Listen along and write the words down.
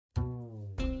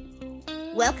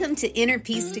Welcome to Inner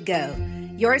Peace to Go,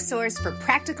 your source for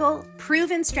practical,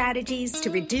 proven strategies to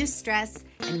reduce stress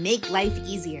and make life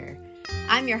easier.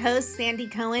 I'm your host, Sandy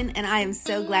Cohen, and I am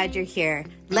so glad you're here.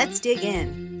 Let's dig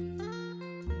in.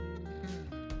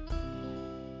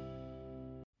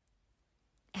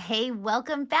 Hey,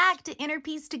 welcome back to Inner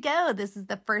Peace to Go. This is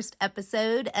the first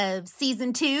episode of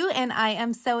season 2, and I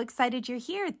am so excited you're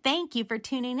here. Thank you for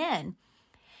tuning in.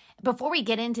 Before we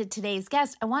get into today's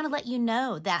guest, I want to let you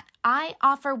know that I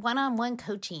offer one-on-one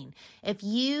coaching. If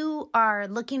you are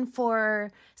looking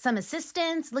for some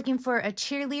assistance, looking for a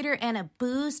cheerleader and a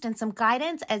boost and some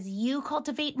guidance as you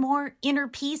cultivate more inner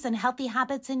peace and healthy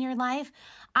habits in your life,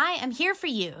 I am here for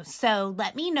you. So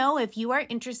let me know if you are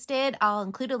interested. I'll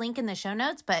include a link in the show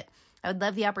notes, but I would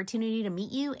love the opportunity to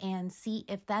meet you and see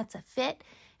if that's a fit,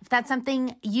 if that's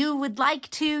something you would like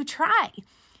to try.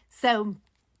 So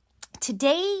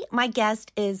today, my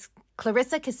guest is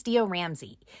Clarissa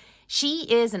Castillo-Ramsey. She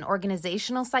is an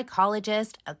organizational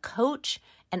psychologist, a coach,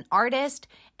 an artist,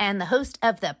 and the host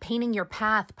of the Painting Your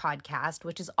Path podcast,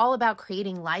 which is all about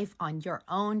creating life on your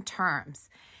own terms.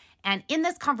 And in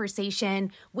this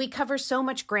conversation, we cover so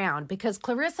much ground because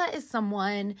Clarissa is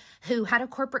someone who had a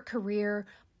corporate career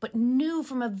but knew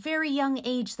from a very young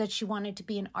age that she wanted to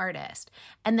be an artist.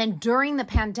 And then during the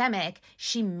pandemic,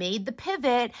 she made the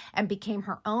pivot and became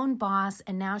her own boss.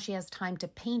 And now she has time to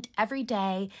paint every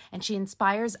day. And she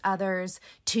inspires others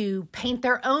to paint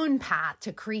their own path,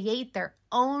 to create their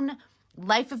own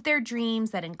life of their dreams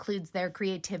that includes their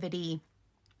creativity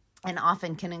and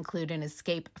often can include an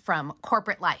escape from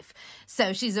corporate life.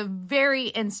 So she's a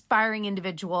very inspiring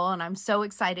individual, and I'm so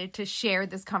excited to share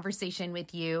this conversation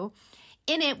with you.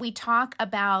 In it, we talk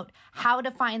about how to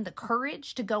find the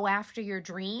courage to go after your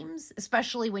dreams,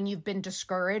 especially when you've been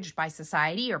discouraged by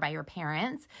society or by your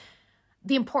parents.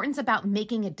 The importance about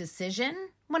making a decision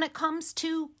when it comes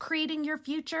to creating your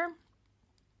future.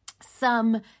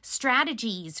 Some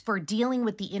strategies for dealing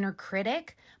with the inner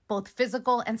critic, both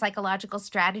physical and psychological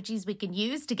strategies we can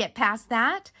use to get past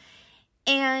that.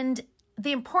 And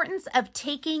the importance of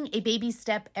taking a baby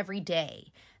step every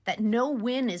day. That no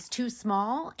win is too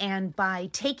small, and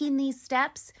by taking these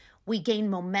steps, we gain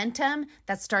momentum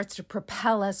that starts to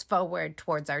propel us forward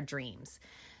towards our dreams.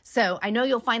 So I know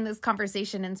you'll find this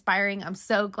conversation inspiring. I'm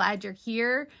so glad you're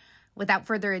here. Without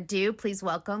further ado, please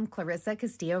welcome Clarissa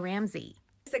Castillo-Ramsey.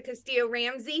 Clarissa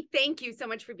Castillo-Ramsey, thank you so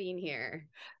much for being here.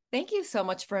 Thank you so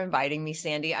much for inviting me,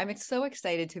 Sandy. I'm so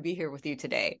excited to be here with you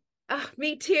today. Oh,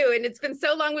 me too. And it's been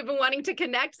so long we've been wanting to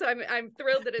connect, so I'm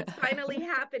thrilled that it's finally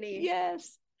happening.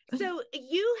 Yes. So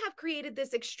you have created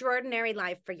this extraordinary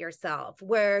life for yourself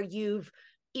where you've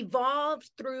evolved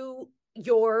through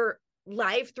your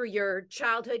life, through your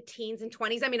childhood, teens, and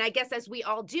 20s. I mean, I guess as we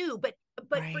all do, but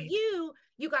Right. For you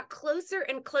got closer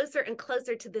and closer and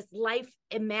closer to this life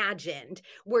imagined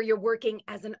where you're working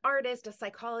as an artist, a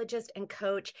psychologist, and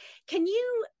coach. Can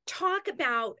you talk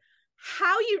about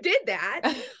how you did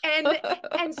that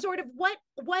and sort of what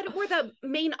were the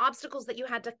main obstacles that you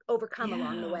had to overcome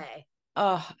along the way?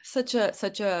 Oh, such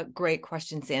a great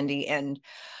question, Sandy. And,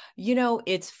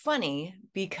 it's funny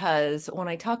because when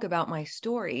I talk about my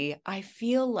story, I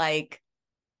feel like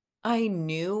I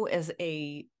knew as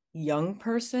a young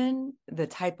person the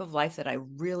type of life that I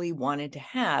really wanted to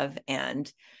have.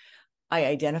 And I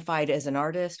identified as an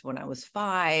artist when I was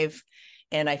 5.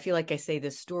 And I feel like I say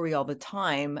this story all the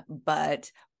time,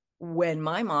 but when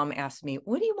my mom asked me,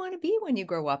 what do you want to be when you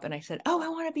grow up? And I said, oh, I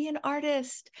want to be an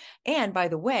artist. And by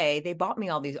the way, they bought me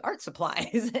all these art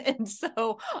supplies. And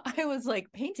so I was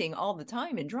like painting all the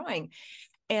time and drawing.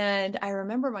 And I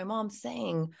remember my mom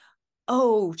saying,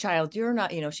 oh, child, you're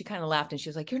not, she kind of laughed and she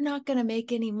was like, you're not going to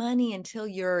make any money until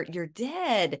you're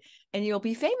dead and you'll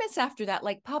be famous after that,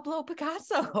 like Pablo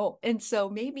Picasso. And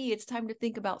so maybe it's time to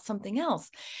think about something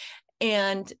else.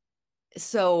 And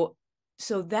so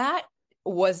that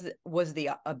was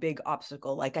a big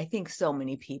obstacle. Like I think so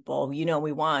many people,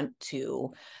 we want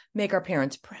to make our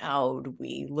parents proud.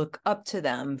 We look up to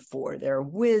them for their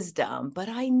wisdom. But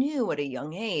I knew at a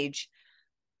young age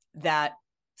that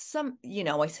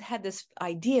I had this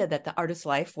idea that the artist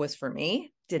life was for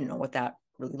me. Didn't know what that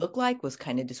really looked like, was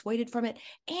kind of dissuaded from it.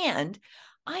 And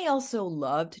I also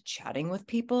loved chatting with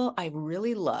people. I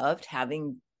really loved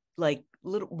having like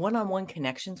little one-on-one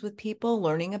connections with people,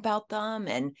 learning about them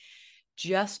and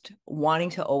just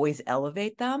wanting to always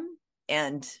elevate them.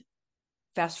 And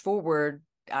fast forward,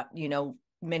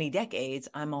 many decades,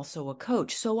 I'm also a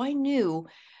coach. So I knew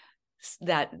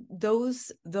that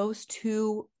those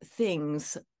two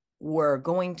things were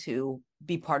going to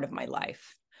be part of my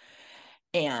life.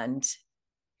 And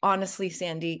honestly,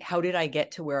 Sandy, how did I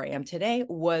get to where I am today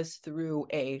was through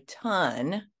a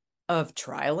ton of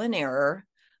trial and error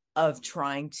of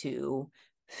trying to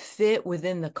fit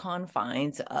within the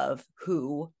confines of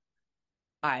who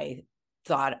I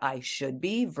thought I should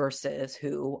be versus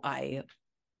who I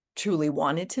truly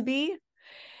wanted to be.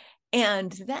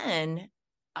 And then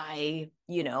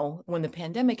when the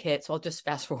pandemic hit, so I'll just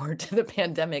fast forward to the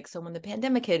pandemic. So when the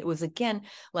pandemic hit, it was again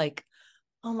like,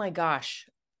 oh my gosh,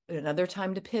 another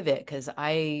time to pivot, because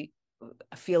I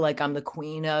feel like I'm the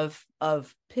queen of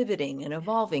pivoting and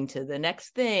evolving to the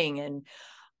next thing. And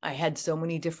I had so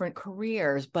many different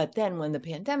careers. But then when the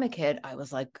pandemic hit, I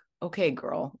was like, okay,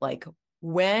 girl, like,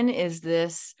 when is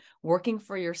this working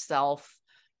for yourself,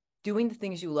 doing the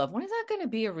things you love, when is that going to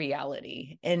be a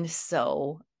reality? And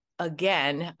so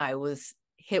again, I was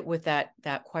hit with that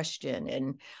question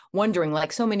and wondering,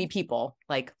 like so many people,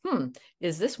 like,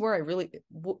 is this where I really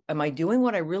am I doing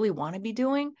what I really want to be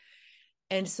doing?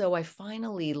 And so I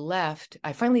finally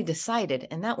decided,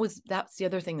 and that's the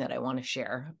other thing that I want to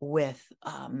share with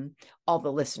all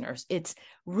the listeners. It's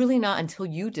really not until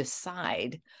you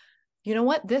decide, you know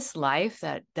what, this life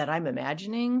that I'm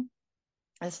imagining,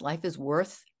 this life is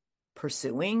worth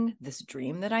pursuing, this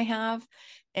dream that I have.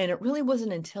 And it really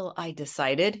wasn't until I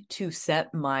decided to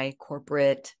set my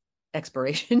corporate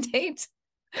expiration date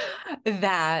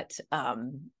that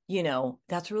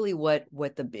that's really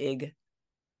what the big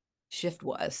shift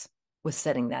was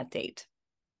setting that date.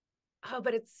 Oh,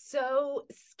 but it's so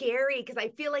scary because I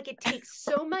feel like it takes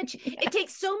so much, Yes. it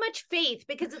takes so much faith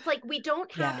because it's like we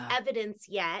don't have evidence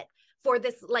yet for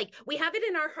this. Like we have it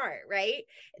in our heart, right?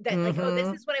 That like, oh,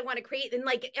 this is what I want to create. And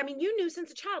like, I mean, you knew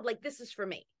since a child, like, this is for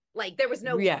me. Like there was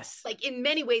no, like in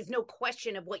many ways, no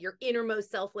question of what your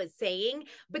innermost self was saying.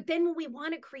 But then when we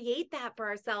want to create that for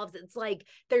ourselves, it's like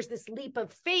there's this leap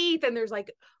of faith and there's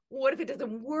like, what if it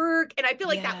doesn't work? And I feel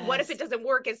like that, what if it doesn't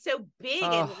work is so big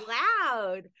and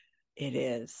loud. It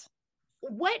is.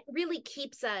 What really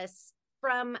keeps us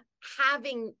from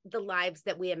having the lives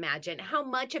that we imagine? How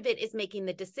much of it is making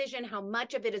the decision? How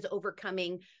much of it is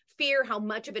overcoming fear? How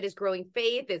much of it is growing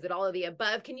faith? Is it all of the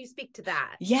above? Can you speak to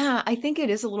that? Yeah, I think it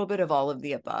is a little bit of all of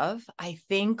the above. I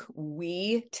think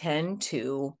we tend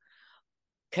to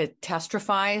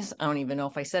catastrophize. I don't even know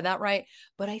if I said that right,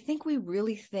 but I think we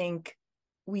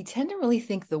tend to really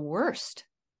think the worst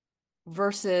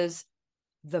versus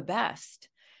the best.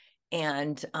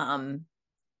 And,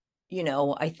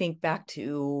 I think back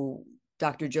to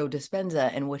Dr. Joe Dispenza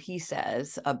and what he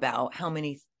says about how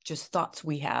many just thoughts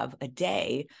we have a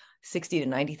day, 60 to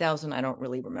 90,000. I don't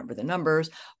really remember the numbers,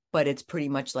 but it's pretty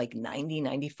much like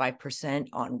 95%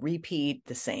 on repeat,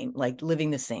 the same, like living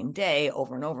the same day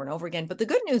over and over and over again. But the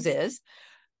good news is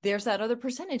there's that other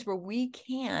percentage where we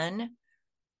can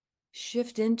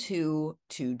shift into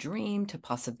dream, to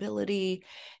possibility,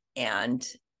 and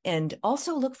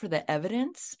also look for the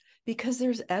evidence, because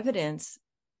there's evidence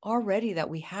already that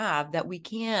we have that we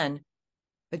can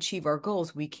achieve our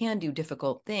goals. We can do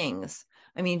difficult things.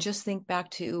 I mean, just think back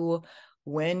to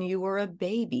when you were a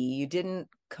baby. You didn't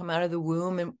come out of the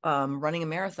womb and running a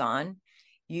marathon.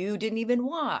 You didn't even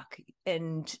walk.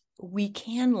 And we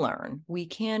can learn, we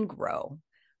can grow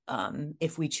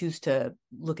if we choose to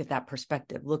look at that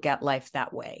perspective, look at life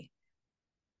that way.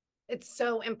 It's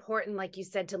so important, like you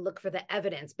said, to look for the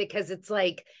evidence, because it's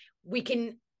like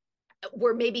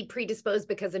we're maybe predisposed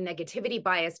because of negativity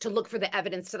bias to look for the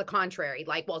evidence to the contrary.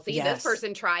 Like, well, see, this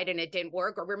person tried and it didn't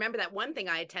work. Or remember that one thing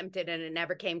I attempted and it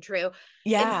never came true.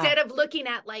 Yeah. Instead of looking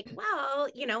at like, well,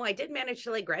 I did manage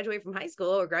to like graduate from high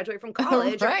school or graduate from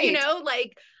college, right. Or,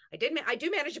 like I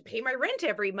do manage to pay my rent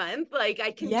every month. Like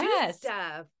I can do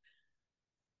stuff.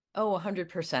 Oh,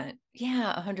 100%.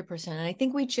 Yeah, 100%. And I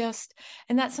think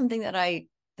and that's something that I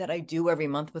do every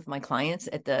month with my clients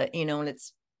and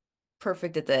it's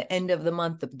perfect at the end of the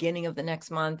month, the beginning of the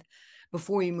next month,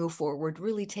 before you move forward,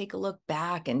 really take a look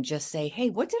back and just say,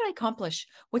 hey, what did I accomplish?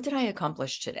 What did I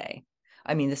accomplish today?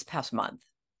 I mean, this past month.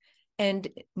 And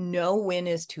no win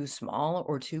is too small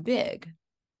or too big.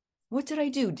 What did I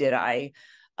do? Did I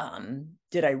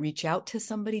reach out to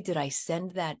somebody? Did I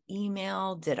send that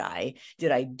email? Did I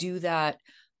do that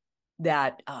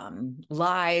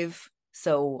live?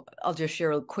 So I'll just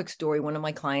share a quick story. One of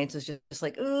my clients is just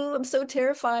like, oh, I'm so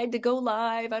terrified to go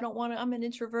live. I'm an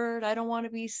introvert. I don't want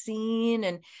to be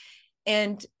seen.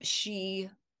 And she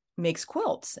makes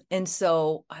quilts. And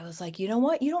so I was like, you know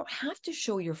what? You don't have to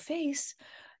show your face.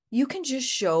 You can just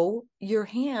show your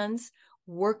hands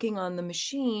working on the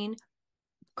machine,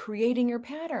 creating your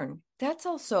pattern. That's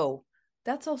also,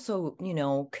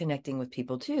 connecting with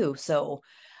people too. So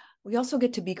we also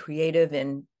get to be creative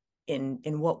in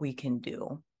what we can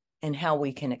do. and how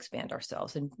we can expand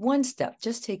ourselves. And one step,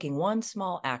 just taking one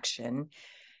small action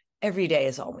every day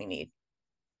is all we need.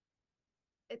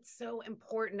 It's so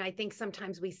important. I think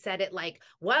sometimes we said it like,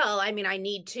 well, I mean, I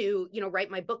need to,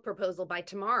 write my book proposal by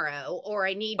tomorrow, or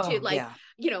I need to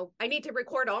I need to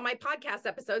record all my podcast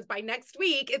episodes by next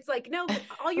week. It's like, no,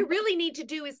 all you really need to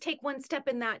do is take one step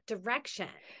in that direction.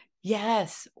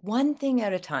 Yes. One thing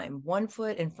at a time, one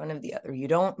foot in front of the other. You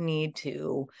don't need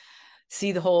to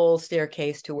see the whole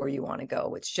staircase to where you want to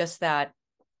go. It's just that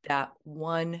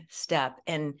one step.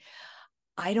 And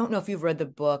I don't know if you've read the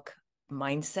book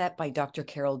Mindset by Dr.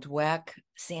 Carol Dweck,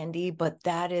 Sandy, but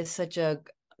that is such a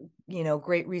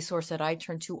great resource that I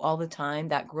turn to all the time.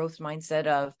 That growth mindset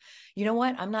of, you know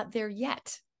what, I'm not there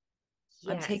yet.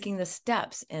 Yes. I'm taking the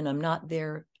steps and I'm not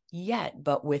there yet,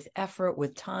 but with effort,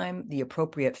 with time, the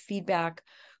appropriate feedback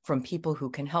from people who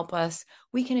can help us,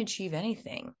 we can achieve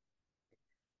anything.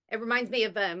 It reminds me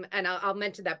of and I'll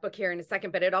mention that book here in a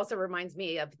second, but it also reminds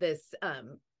me of this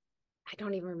I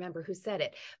don't even remember who said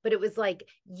it, but it was like,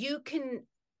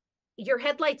 your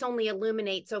headlights only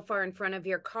illuminate so far in front of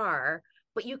your car,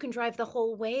 but you can drive the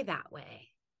whole way that way.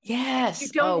 Yes. You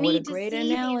don't need to see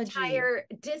analogy. The entire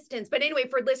distance. But anyway,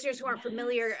 for listeners who aren't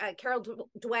familiar, Carol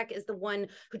Dweck is the one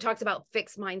who talks about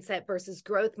fixed mindset versus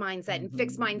growth mindset. And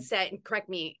fixed mindset, and correct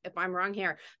me if I'm wrong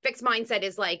here, fixed mindset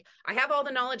is like, I have all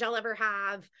the knowledge I'll ever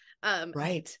have.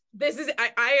 Right. This is,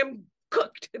 I am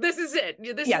cooked. This is it.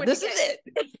 This is it.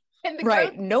 And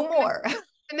right. No more.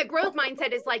 And the growth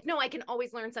mindset is like, no, I can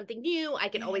always learn something new. I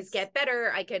can always get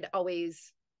better. I could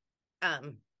always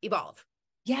evolve.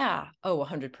 Yeah. Oh,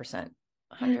 100%.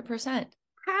 100%.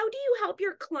 How do you help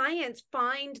your clients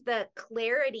find the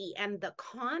clarity and the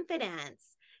confidence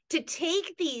to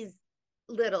take these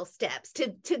little steps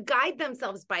to guide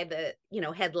themselves by the,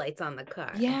 headlights on the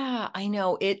car? Yeah, I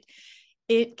know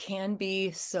it can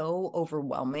be so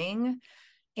overwhelming,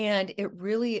 and it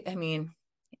really,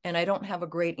 and I don't have a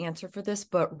great answer for this,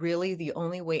 but really the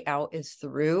only way out is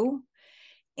through,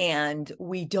 and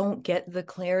we don't get the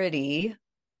clarity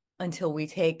until we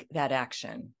take that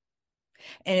action.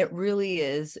 And it really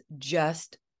is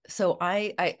just, so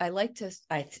I like to,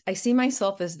 I see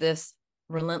myself as this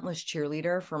relentless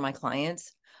cheerleader for my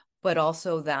clients, but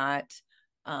also that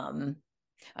I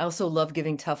also love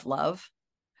giving tough love.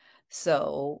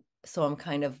 So I'm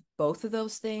kind of both of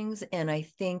those things. And I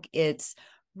think it's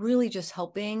really just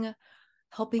helping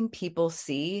people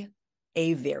see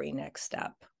a very next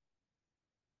step.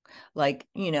 Like,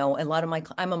 a lot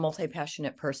of I'm a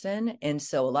multi-passionate person. And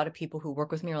so a lot of people who work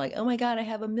with me are like, oh my God, I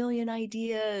have a million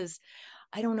ideas.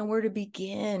 I don't know where to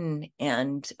begin.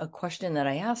 And a question that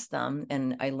I asked them,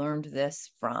 and I learned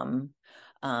this from,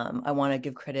 I want to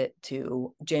give credit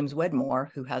to James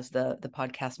Wedmore, who has the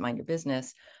podcast Mind Your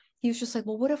Business. He was just like,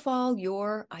 well, what if all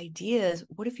your ideas,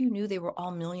 what if you knew they were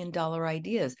all $1 million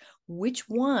ideas? Which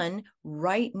one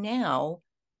right now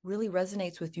really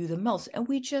resonates with you the most? And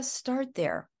we just start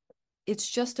there. It's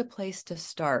just a place to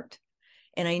start.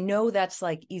 And I know that's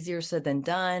like easier said than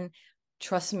done.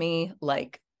 Trust me,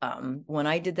 like when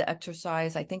I did the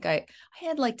exercise, I think I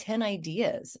had like 10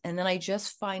 ideas. And then I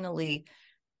just finally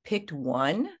picked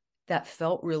one that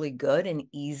felt really good and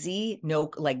easy,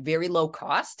 like very low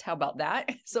cost. How about that?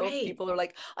 So if people are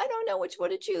like, I don't know which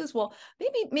one to choose. Well,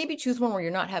 maybe choose one where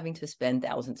you're not having to spend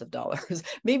thousands of dollars.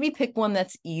 Maybe pick one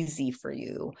that's easy for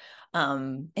you,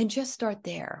 and just start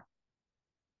there.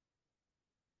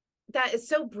 That is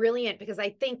so brilliant, because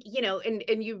I think,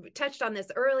 and you touched on this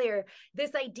earlier,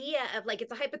 this idea of like,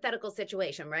 it's a hypothetical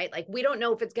situation, right? Like, we don't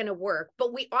know if it's going to work,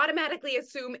 but we automatically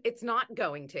assume it's not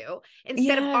going to,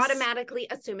 instead of automatically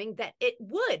assuming that it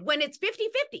would, when it's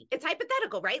 50-50, it's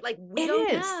hypothetical, right? Like, we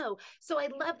don't know. So I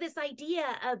love this idea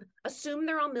of assume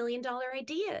they're all $1 million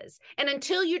ideas. And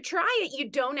until you try it, you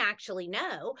don't actually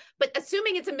know. But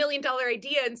assuming it's $1 million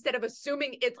idea instead of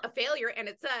assuming it's a failure and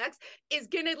it sucks is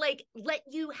going to like let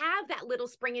you have that little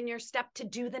spring in your step to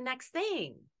do the next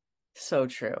thing. So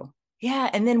true. Yeah.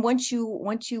 And then once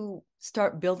you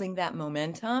start building that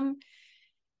momentum,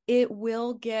 it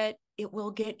will get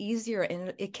easier,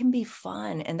 and it can be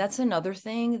fun. And that's another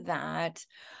thing that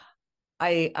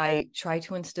I try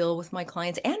to instill with my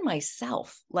clients and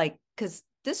myself, like, because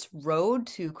this road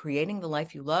to creating the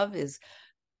life you love is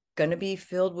going to be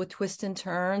filled with twists and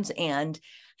turns. And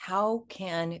how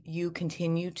can you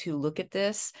continue to look at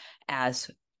this as,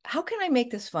 how can I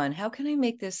make this fun? How can I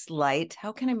make this light?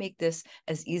 How can I make this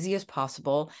as easy as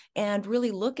possible? And really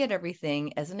look at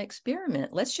everything as an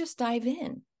experiment. Let's just dive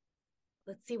in.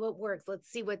 Let's see what works.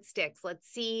 Let's see what sticks. Let's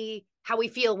see how we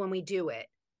feel when we do it.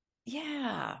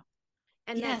 Yeah.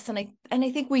 And yes, and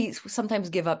I think we sometimes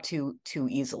give up too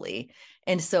easily.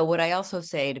 And so what I also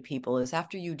say to people is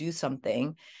after you do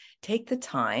something, take the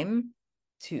time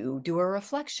to do a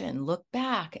reflection, look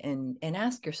back and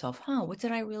ask yourself, what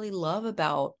did I really love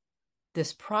about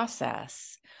this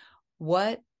process?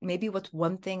 What's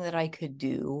one thing that I could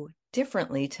do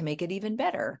differently to make it even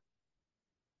better?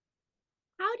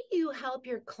 how do you help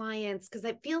your clients? Because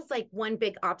it feels like one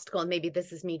big obstacle, and maybe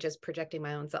this is me just projecting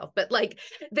my own self, but like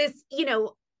this,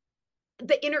 the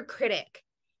inner critic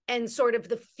and sort of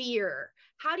the fear.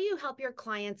 How do you help your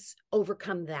clients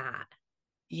overcome that?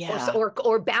 Yeah.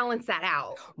 Or balance that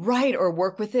out? Right. Or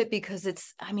work with it, because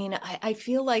I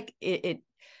feel like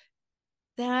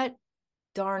that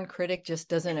darn critic just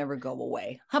doesn't ever go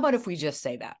away. How about if we just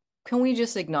say that? Can we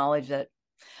just acknowledge that?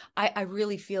 I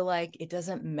really feel like it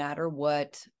doesn't matter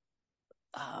what,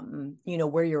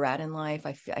 where you're at in life.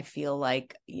 I feel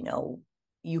like,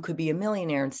 you could be a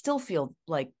millionaire and still feel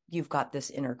like you've got this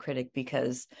inner critic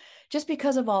because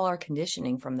of all our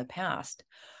conditioning from the past.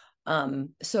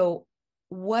 So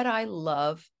what I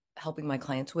love helping my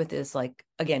clients with is, like,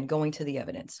 again, going to the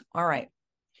evidence. All right.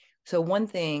 So one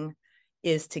thing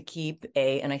is to keep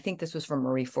and I think this was from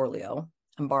Marie Forleo,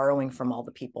 I'm borrowing from all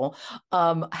the people,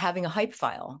 having a hype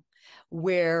file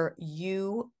where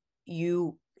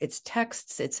it's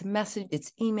texts, it's message,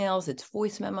 it's emails, it's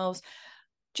voice memos,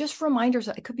 just reminders.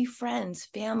 It could be friends,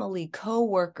 family,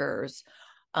 coworkers,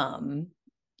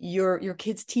 your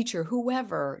kid's teacher,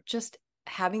 whoever, just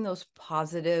having those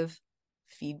positive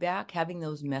feedback, having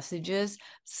those messages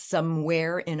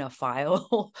somewhere in a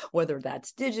file, whether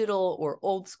that's digital or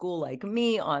old school like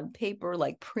me, on paper,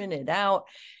 like printed out,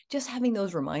 just having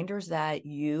those reminders that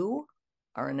you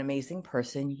are an amazing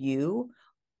person, you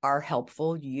are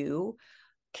helpful, you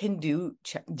can do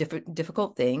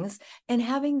difficult things, and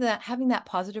having that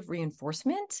positive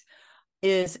reinforcement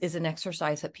is an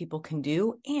exercise that people can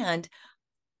do. And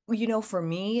for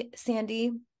me,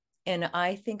 Sandy, and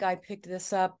I think I picked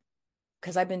this up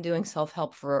because I've been doing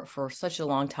self-help for such a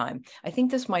long time. I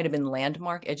think this might have been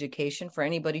Landmark education for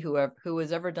anybody who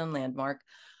has ever done Landmark.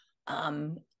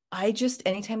 I just,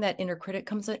 anytime that inner critic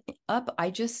comes up,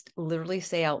 I just literally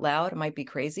say out loud, it might be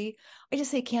crazy, I just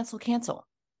say cancel.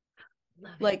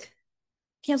 Love Like, it.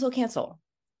 cancel.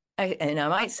 And I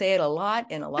might say it a lot,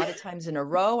 and a lot of times in a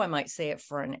row. I might say it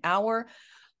for an hour,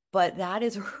 but that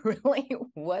is really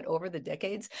what over the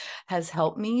decades has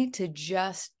helped me to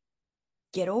just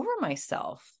get over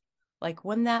myself. Like,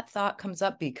 when that thought comes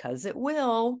up, because it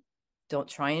will, don't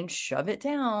try and shove it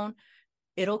down.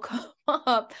 It'll come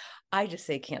up. I just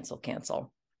say cancel.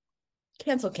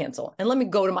 And let me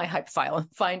go to my hype file and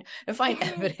find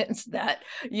evidence that,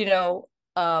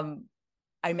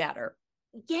 I matter.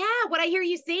 Yeah, what I hear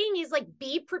you saying is like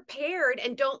be prepared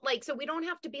and don't so we don't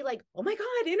have to be like, oh my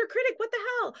God, inner critic, what the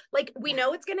hell? Like, we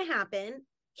know it's going to happen.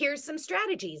 Here's some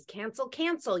strategies.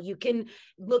 Cancel. You can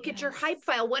look at your hype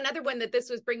file. One other one that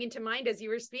this was bringing to mind as you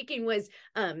were speaking was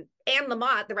Anne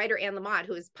Lamott, the writer Anne Lamott,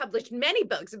 who has published many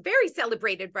books, a very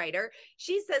celebrated writer.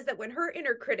 She says that when her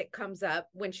inner critic comes up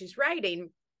when she's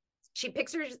writing, she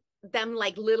pictures them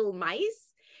like little mice.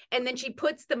 And then she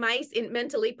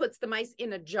mentally puts the mice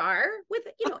in a jar with,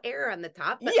 air on the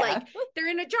top, but like they're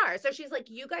in a jar. So she's like,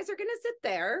 you guys are going to sit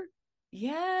there.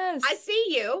 Yes. I see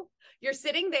you. You're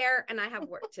sitting there and I have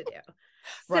work to do.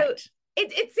 Right. So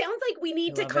it sounds like we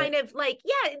need to kind of like,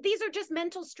 these are just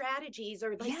mental strategies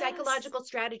or like psychological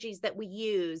strategies that we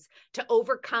use to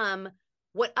overcome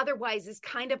what otherwise is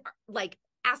kind of like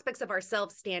aspects of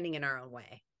ourselves standing in our own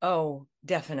way. Oh,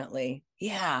 definitely.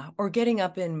 Yeah. Or getting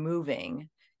up and moving.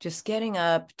 Just getting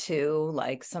up to,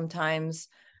 like, sometimes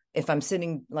if I'm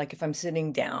sitting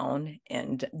down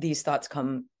and these thoughts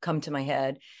come to my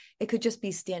head, it could just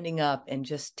be standing up and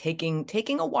just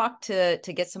taking a walk to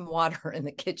get some water in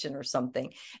the kitchen or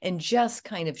something, and just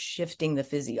kind of shifting the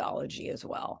physiology as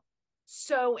well.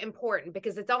 So important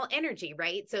because it's all energy,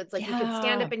 right? So it's like you could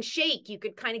stand up and shake, you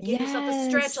could kind of give yourself a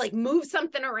stretch, like move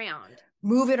something around.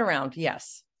 Move it around,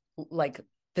 yes. Like,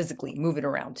 physically move it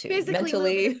around too.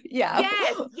 Mentally,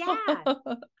 Yes. What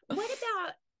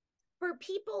about for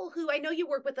people who, I know you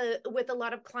work with a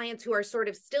lot of clients who are sort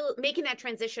of still making that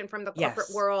transition from the corporate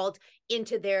world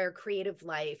into their creative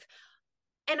life.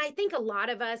 And I think a lot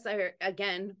of us are,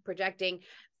 again, projecting,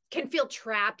 can feel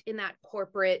trapped in that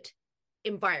corporate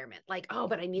environment. Like, oh,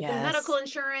 but I need the medical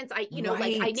insurance. Like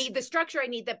I need the structure. I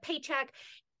need the paycheck.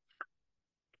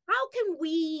 How can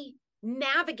we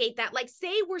navigate that? Like,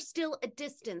 say we're still a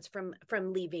distance from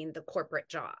leaving the corporate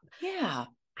job. Yeah.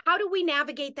 How do we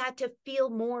navigate that to feel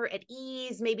more at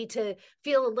ease, maybe to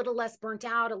feel a little less burnt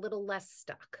out, a little less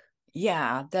stuck?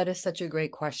 Yeah, that is such a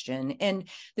great question. And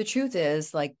the truth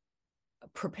is, like,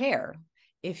 prepare.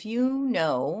 If you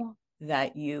know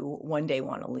that you one day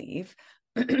want to leave,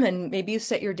 and maybe you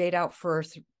set your date out for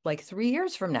like 3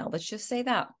 years from now, let's just say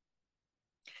that.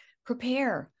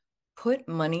 Prepare, put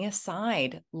money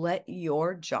aside, let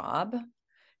your job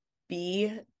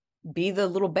be the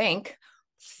little bank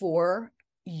for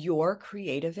your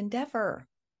creative endeavor.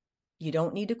 You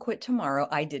don't need to quit tomorrow.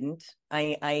 I didn't.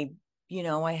 I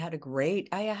had a great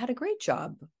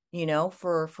job,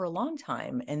 for a long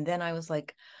time. And then I was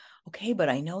like, okay, but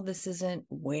I know this isn't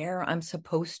where I'm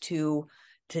supposed to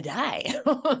die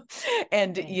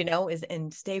and, Right.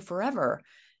 and stay forever.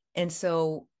 And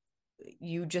so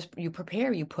you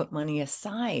prepare, you put money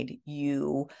aside,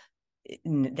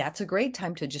 that's a great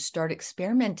time to just start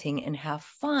experimenting and have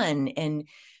fun. And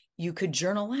you could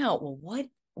journal out, well,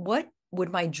 what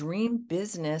would my dream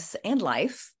business and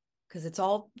life, because it's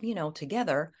all,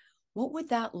 together, what would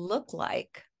that look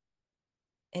like?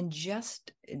 And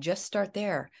just start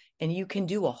there. And you can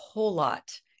do a whole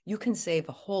lot. You can save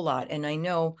a whole lot. And I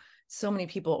know so many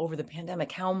people over the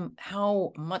pandemic,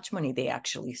 how much money they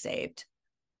actually saved.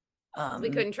 We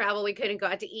couldn't travel, we couldn't go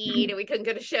out to eat, and we couldn't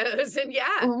go to shows. And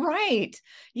yeah. Right.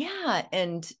 Yeah.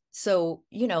 And so,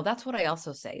 that's what I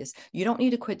also say is you don't need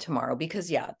to quit tomorrow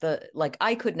because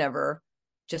I could never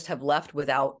just have left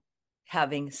without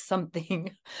having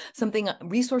something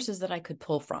resources that I could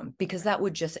pull from, because that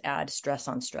would just add stress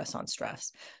on stress on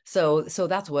stress. So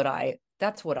that's what I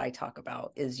talk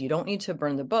about is you don't need to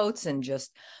burn the boats and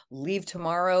just leave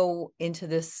tomorrow into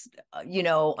this,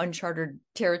 uncharted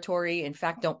territory. In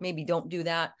fact, don't do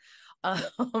that.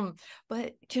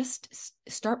 But just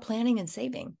start planning and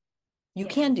saving. You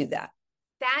can Yes. do that.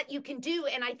 That you can do.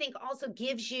 And I think also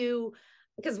gives you,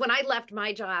 because when I left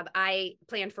my job, I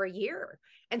planned for a year.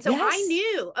 And so I Yes.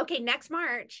 knew, okay, next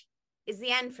March is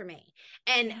the end for me.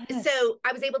 And Yes. so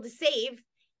I was able to save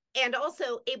and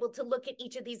also able to look at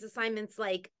each of these assignments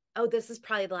like, oh, this is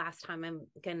probably the last time I'm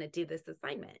going to do this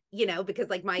assignment, because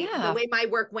like the Yeah. way my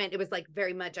work went, it was like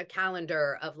very much a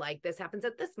calendar of like, this happens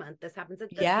at this month, this happens at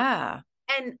this month. Yeah.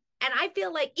 And I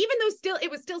feel like even though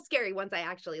it was still scary once I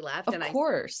actually left Of and I,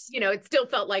 course. it still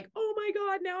felt like, oh my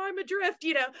God, now I'm adrift,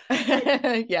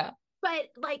 but, Yeah. but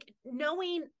like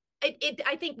knowing it,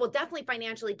 I think, well, definitely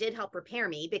financially did help prepare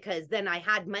me because then I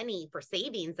had money for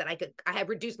savings that I had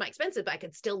reduced my expenses, but I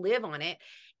could still live on it.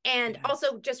 And Yes.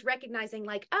 also just recognizing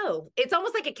like, oh, it's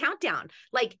almost like a countdown.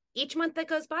 Like each month that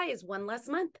goes by is one less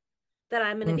month that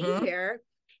I'm going to be Mm-hmm. here.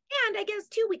 And I guess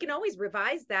too, we can always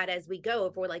revise that as we go.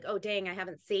 If we're like, oh, dang, I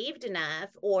haven't saved enough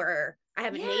or I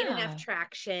haven't made enough Yeah.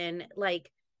 traction,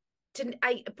 like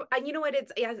you know what?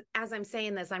 It's as I'm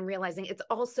saying this, I'm realizing it's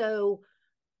also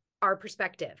our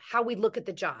perspective, how we look at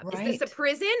the job. Is this a Right.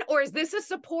 prison or is this a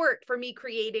support for me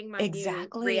creating my new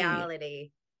Exactly.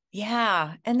 reality?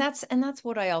 Yeah. And that's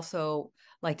what I also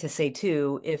like to say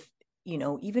too. If,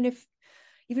 even if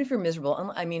you're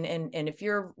miserable, I mean, and if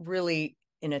you're really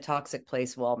in a toxic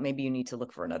place, well, maybe you need to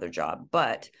look for another job,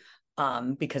 but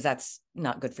because that's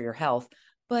not good for your health.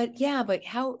 But yeah, but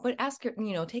ask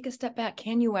your, take a step back.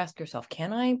 Can you ask yourself,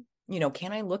 can I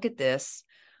look at this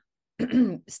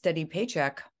steady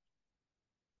paycheck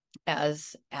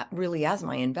really as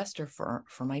my investor for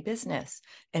my business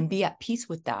and be at peace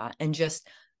with that, and just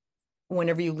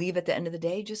whenever you leave at the end of the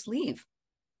day, just leave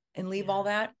and leave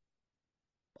Yeah.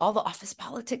 all the office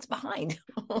politics behind.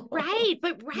 Right.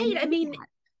 But right. And I do mean, that.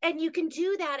 and you can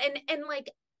do that. And like,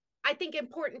 I think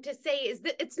important to say is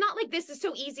that it's not like this is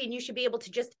so easy and you should be able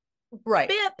to just Right.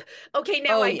 bip. Okay,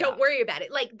 now Oh I yeah. don't worry about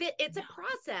it. Like it's a No,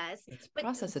 process, it's but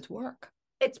process, it's work.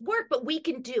 it's work, but we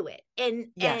can do it.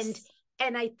 Yes.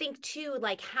 And I think too,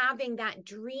 like having that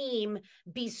dream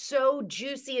be so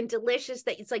juicy and delicious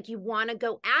that it's like you want to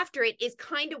go after it is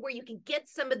kind of where you can get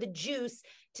some of the juice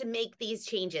to make these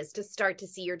changes, to start to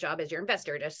see your job as your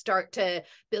investor, to start to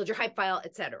build your hype file,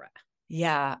 etc.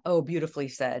 Yeah. Oh, beautifully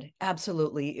said.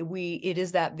 Absolutely. It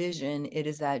is that vision, it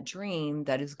is that dream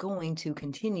that is going to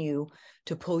continue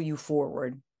to pull you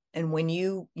forward. And when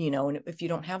and if you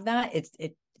don't have that,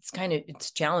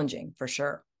 it's challenging for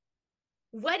sure.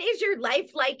 What is your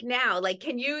life like now? Like,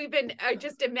 can you even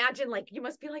just imagine, like, you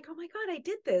must be like, oh my God, I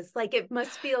did this. Like, it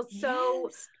must feel so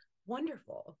Yes.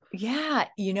 wonderful. Yeah.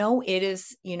 It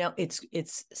is,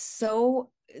 it's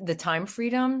so the time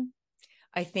freedom,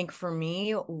 I think for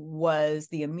me was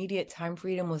the immediate time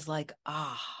freedom was like,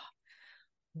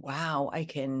 wow, I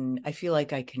feel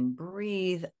like I can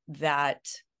breathe. That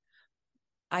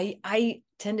I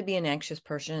tend to be an anxious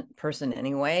person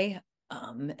anyway.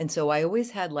 And so I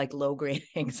always had like low grade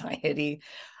anxiety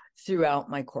throughout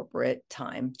my corporate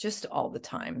time, just all the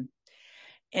time.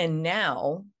 And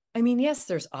now, I mean, yes,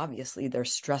 there's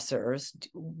stressors,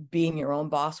 being your own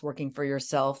boss, working for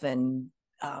yourself, and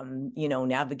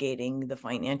navigating the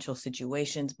financial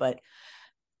situations, but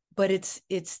it's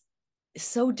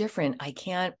so different. I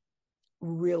can't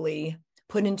really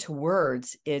put into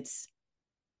words. It's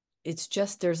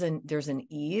just there's an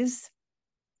ease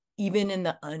even in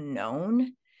the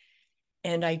unknown,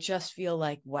 and I just feel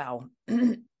like, wow,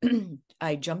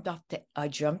 I jumped off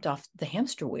the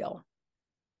hamster wheel.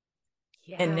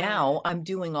 Yeah. And now I'm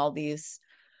doing all these,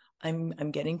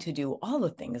 I'm getting to do all the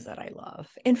things that I love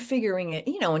and figuring it,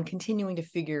 and continuing to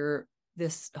figure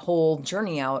this whole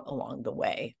journey out along the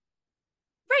way.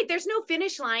 Right. There's no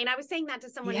finish line. I was saying that to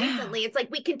someone recently. It's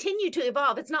like we continue to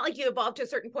evolve. It's not like you evolve to a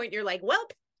certain point and you're like, well,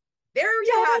 there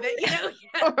you have it,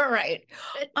 All right.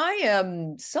 I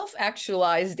am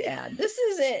self-actualized and this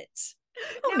is it.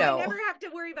 Oh, now no. I never have to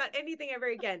worry about anything ever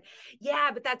again.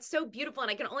 Yeah, but that's so beautiful.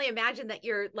 And I can only imagine that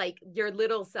your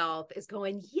little self is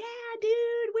going, yeah,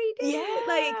 dude, we did it.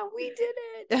 Like, we did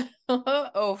it.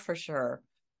 Oh, for sure.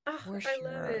 Oh, I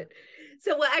love it.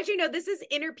 So, well, as you know, this is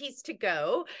Inner Peace to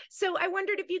Go. So I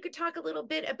wondered if you could talk a little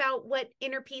bit about what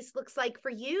inner peace looks like for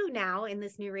you now in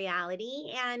this new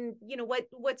reality, and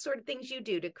what sort of things you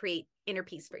do to create inner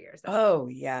peace for yourself. Oh,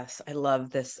 yes. I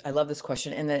love this. I love this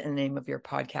question and the name of your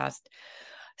podcast.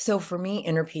 So for me,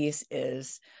 inner peace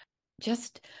is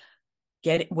just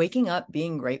waking up,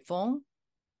 being grateful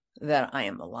that I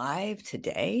am alive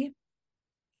today,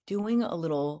 doing a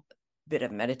little bit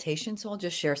of meditation. So I'll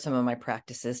just share some of my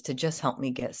practices to just help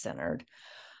me get centered.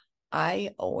 I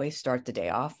always start the day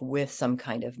off with some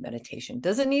kind of meditation.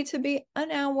 Doesn't need to be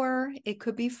an hour. It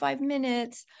could be 5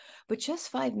 minutes, but just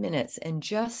 5 minutes, and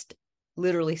just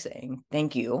literally saying,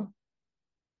 thank you.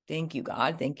 Thank you,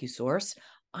 God. Thank you, Source.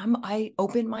 I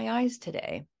opened my eyes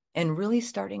today, and really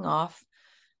starting off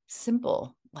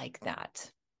simple like that.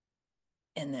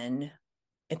 And then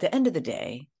at the end of the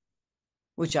day,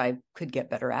 which I could get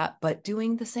better at, but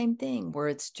doing the same thing where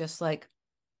it's just like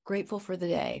grateful for the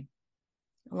day.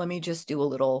 Let me just do a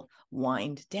little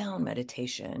wind down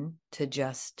meditation to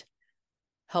just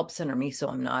help center me so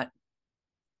I'm not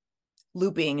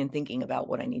looping and thinking about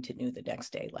what I need to do the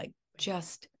next day. Like,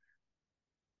 just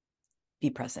be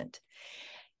present.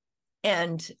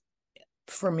 And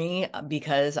for me,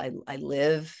 because I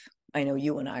know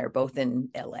you and I are both in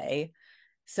LA.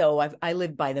 So I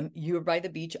live you're by the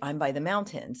beach, I'm by the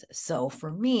mountains. So for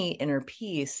me, inner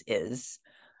peace is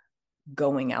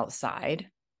going outside,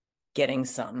 getting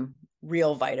some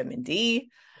real vitamin D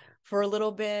for a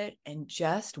little bit, and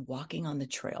just walking on the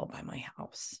trail by my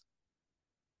house.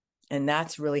 And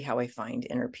that's really how I find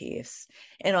inner peace.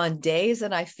 And on days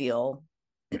that I feel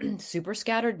super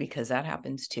scattered, because that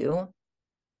happens too,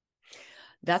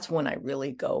 that's when I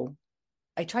really go.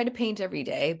 I try to paint every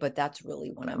day, but that's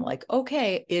really when I'm like,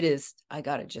 okay, I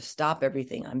got to just stop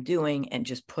everything I'm doing and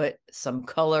just put some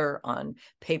color on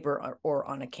paper or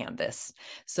on a canvas.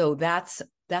 So that's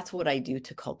what I do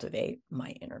to cultivate my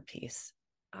inner peace.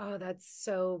 Oh, that's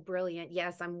so brilliant.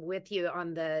 Yes, I'm with you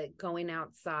on the going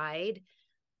outside.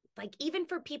 Like, even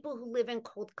for people who live in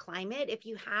cold climate, if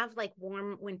you have like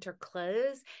warm winter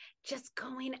clothes, just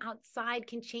going outside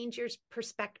can change your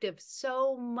perspective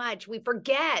so much. We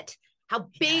forget how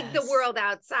big the world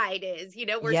outside is.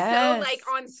 We're so like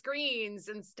on screens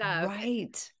and stuff.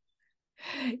 Right.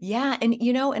 Yeah.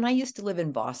 And I used to live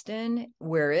in Boston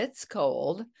where it's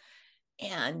cold,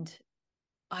 and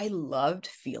I loved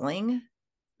feeling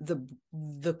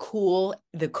the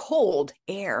cold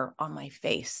air on my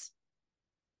face.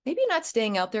 Maybe not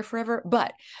staying out there forever,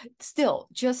 but still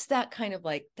just that kind of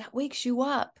like, that wakes you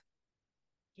up.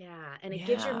 Yeah. And it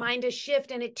gives your mind a shift.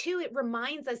 And it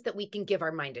reminds us that we can give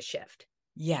our mind a shift.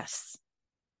 Yes.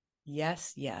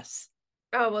 Yes. Yes.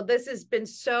 Oh, well, this has been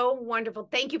so wonderful.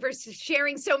 Thank you for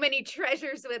sharing so many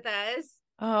treasures with us.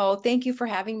 Oh, thank you for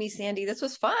having me, Sandy. This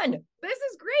was fun. This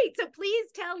is great. So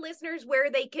please tell listeners where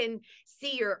they can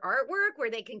see your artwork, where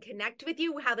they can connect with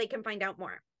you, how they can find out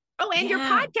more. Oh, and your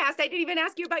podcast. I didn't even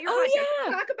ask you about your podcast.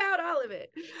 Yeah. Talk about all of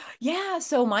it. Yeah.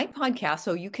 So my podcast,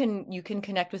 so you can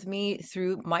connect with me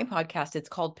through my podcast. It's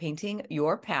called Painting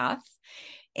Your Path.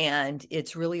 And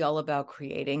it's really all about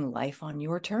creating life on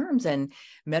your terms and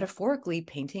metaphorically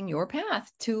painting your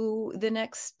path to the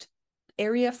next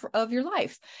area of your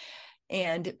life.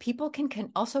 And people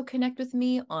can also connect with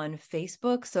me on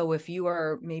Facebook. So if you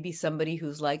are maybe somebody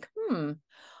who's like,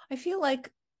 I feel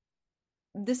like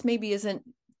this maybe isn't,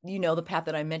 the path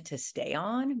that I meant to stay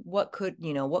on, what could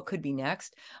be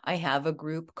next? I have a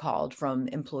group called From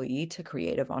Employee to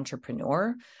Creative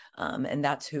Entrepreneur. And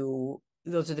that's who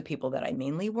those are the people that I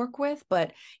mainly work with.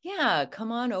 But yeah,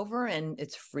 come on over and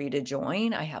it's free to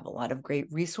join. I have a lot of great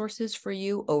resources for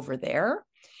you over there.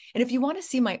 And if you want to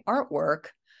see my artwork,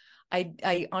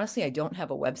 I honestly, I don't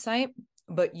have a website,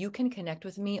 but you can connect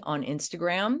with me on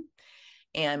Instagram.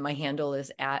 And my handle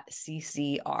is at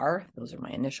CCR, those are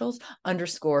my initials,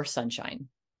 _sunshine.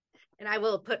 And I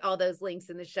will put all those links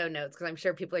in the show notes because I'm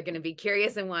sure people are going to be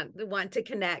curious and want to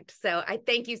connect. So I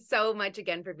thank you so much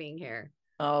again for being here.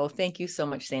 Oh, thank you so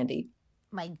much, Sandy.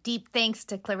 My deep thanks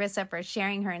to Clarissa for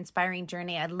sharing her inspiring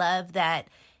journey. I love that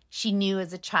she knew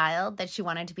as a child that she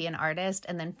wanted to be an artist.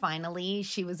 And then finally,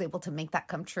 she was able to make that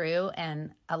come true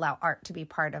and allow art to be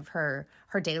part of her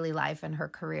daily life and her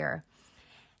career.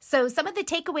 So some of the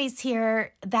takeaways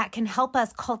here that can help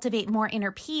us cultivate more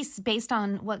inner peace based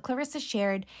on what Clarissa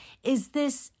shared is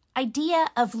this idea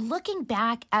of looking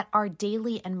back at our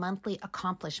daily and monthly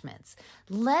accomplishments.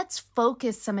 Let's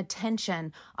focus some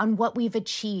attention on what we've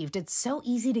achieved. It's so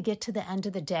easy to get to the end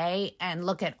of the day and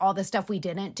look at all the stuff we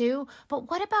didn't do, but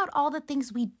what about all the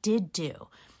things we did do?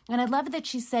 And I love that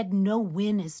she said no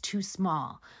win is too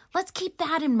small. Let's keep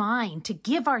that in mind to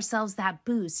give ourselves that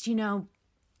boost. You know,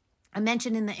 I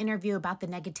mentioned in the interview about the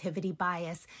negativity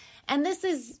bias, and this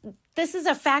is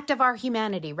a fact of our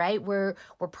humanity, right? We're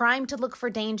primed to look for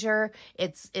danger.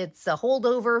 It's a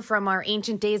holdover from our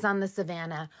ancient days on the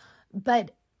savannah,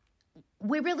 but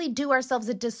we really do ourselves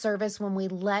a disservice when we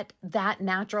let that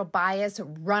natural bias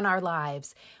run our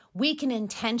lives. We can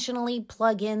intentionally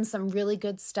plug in some really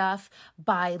good stuff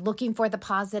by looking for the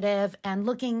positive and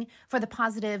looking for the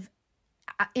positive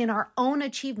in our own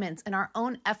achievements and our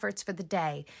own efforts for the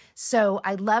day. So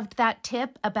I loved that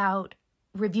tip about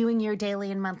reviewing your daily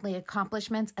and monthly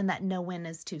accomplishments and that no win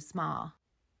is too small.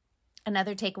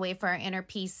 Another takeaway for our inner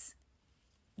peace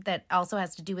that also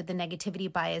has to do with the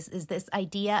negativity bias is this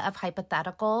idea of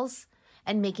hypotheticals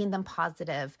and making them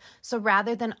positive. So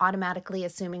rather than automatically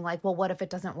assuming like, well, what if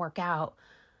it doesn't work out?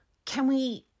 Can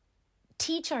we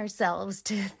teach ourselves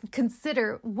to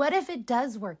consider, what if it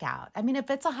does work out? I mean, if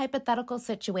it's a hypothetical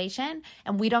situation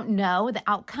and we don't know the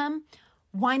outcome,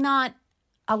 why not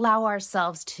allow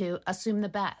ourselves to assume the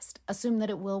best, assume that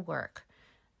it will work?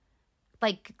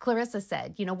 Like Clarissa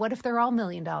said, you know, what if they're all $1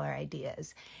 million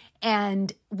ideas?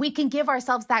 And we can give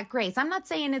ourselves that grace. I'm not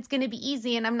saying it's going to be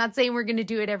easy, and I'm not saying we're going to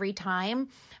do it every time.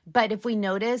 But if we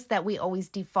notice that we always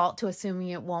default to assuming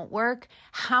it won't work,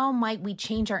 how might we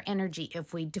change our energy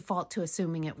if we default to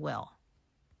assuming it will?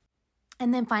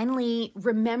 And then finally,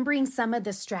 remembering some of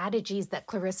the strategies that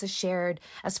Clarissa shared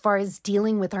as far as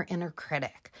dealing with our inner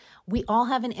critic. We all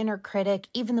have an inner critic.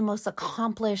 Even the most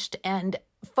accomplished and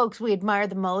folks we admire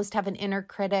the most have an inner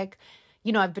critic.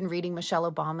 You know, I've been reading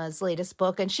Michelle Obama's latest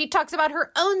book, and she talks about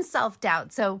her own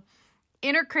self-doubt. So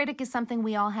inner critic is something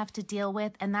we all have to deal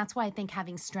with. And that's why I think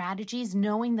having strategies,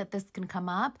 knowing that this can come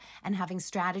up and having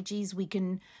strategies we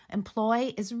can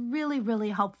employ is really, really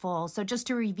helpful. So just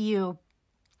to review,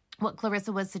 what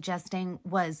Clarissa was suggesting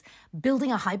was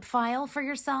building a hype file for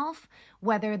yourself,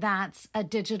 whether that's a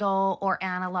digital or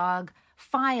analog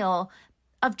file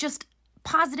of just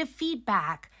positive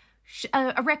feedback,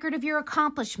 a record of your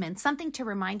accomplishments, something to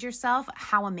remind yourself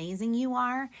how amazing you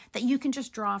are that you can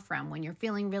just draw from when you're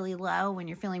feeling really low, when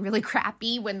you're feeling really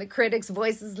crappy, when the critic's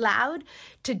voice is loud,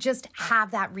 to just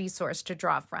have that resource to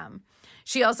draw from.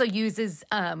 She also uses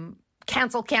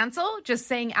cancel, just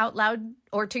saying out loud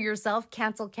or to yourself,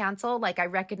 cancel, like I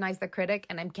recognize the critic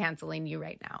and I'm canceling you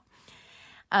right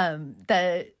now.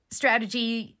 The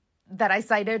strategy that I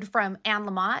cited from Anne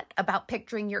Lamott about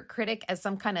picturing your critic as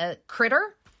some kind of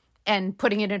critter and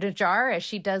putting it in a jar, as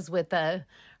she does with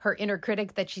her inner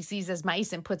critic that she sees as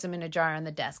mice, and puts them in a jar on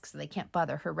the desk so they can't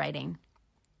bother her writing.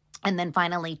 And then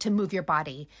finally, to move your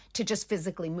body, to just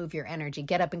physically move your energy.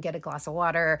 Get up and get a glass of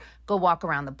water, go walk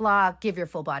around the block, give your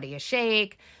full body a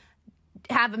shake,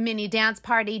 have a mini dance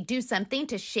party, do something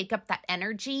to shake up that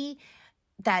energy.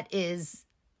 That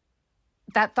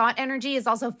thought energy is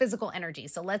also physical energy.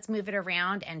 So let's move it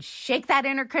around and shake that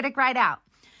inner critic right out.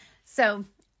 So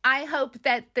I hope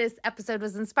that this episode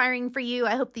was inspiring for you.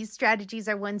 I hope these strategies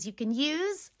are ones you can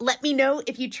use. Let me know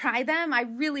if you try them. I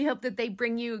really hope that they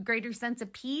bring you a greater sense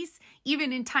of peace,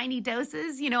 even in tiny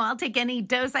doses. You know, I'll take any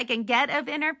dose I can get of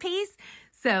inner peace.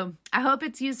 So I hope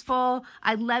it's useful.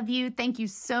 I love you. Thank you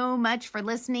so much for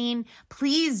listening.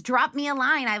 Please drop me a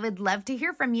line. I would love to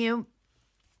hear from you.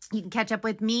 You can catch up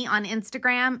with me on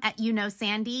Instagram at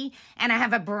YouKnowSandy, and I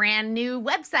have a brand new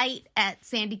website at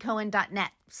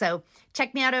sandycohen.net. So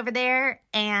check me out over there,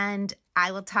 and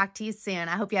I will talk to you soon.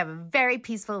 I hope you have a very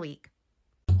peaceful week.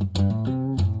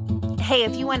 Hey,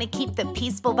 if you want to keep the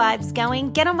peaceful vibes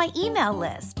going, get on my email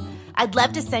list. I'd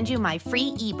love to send you my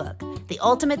free ebook, the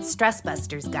ultimate stress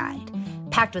busters guide,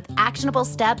 packed with actionable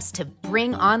steps to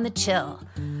bring on the chill.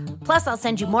 Plus, I'll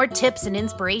send you more tips and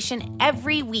inspiration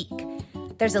every week.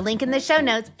 There's a link in the show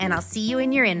notes, and I'll see you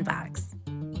in your inbox.